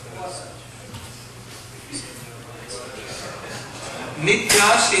 Nitya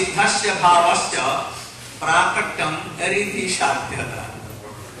Siddhasya Bhavasya Prakatyam Aridhi Sadhyata.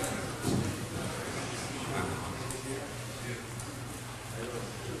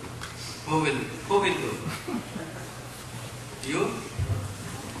 Who will do? You?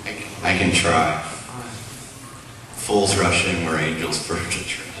 I can try. Fools rush in where angels perch to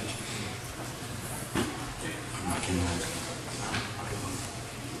tread.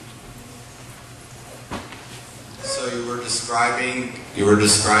 So you were describing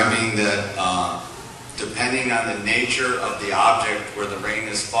that depending on the nature of the object where the rain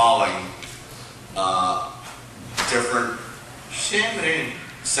is falling, different.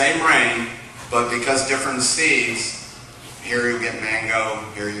 Same rain, but because different seeds, here you get mango,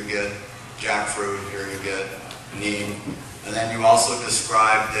 here you get jackfruit, here you get neem, and then you also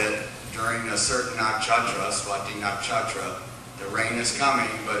described that during a certain nakshatra, Swati nakshatra, the rain is coming,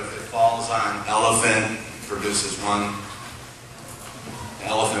 but if it falls on elephant, produces one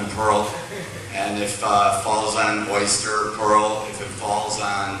elephant pearl, and if it falls on oyster pearl, if it falls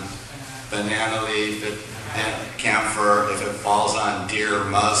on banana leaf, camphor, if it falls on deer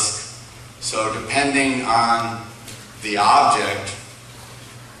musk. So depending on the object,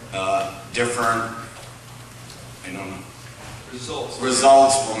 different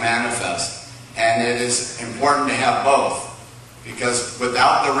results will manifest. And it is important to have both, because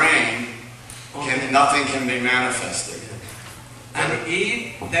without the rain, nothing can be manifested. And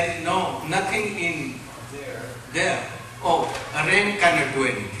if there is nothing in there, a rain cannot do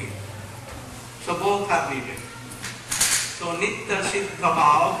anything. So both are needed. So Nitya Siddha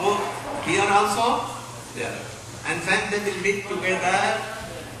Bhava, both here also, there. And when they will meet together,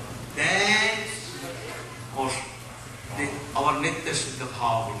 then our Nitya Siddha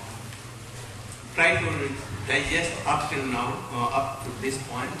Bhava will come. Try to digest up till now, up to this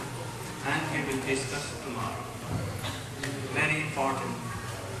point, and we will discuss tomorrow. Very important.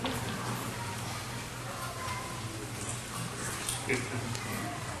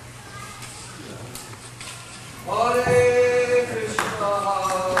 Hare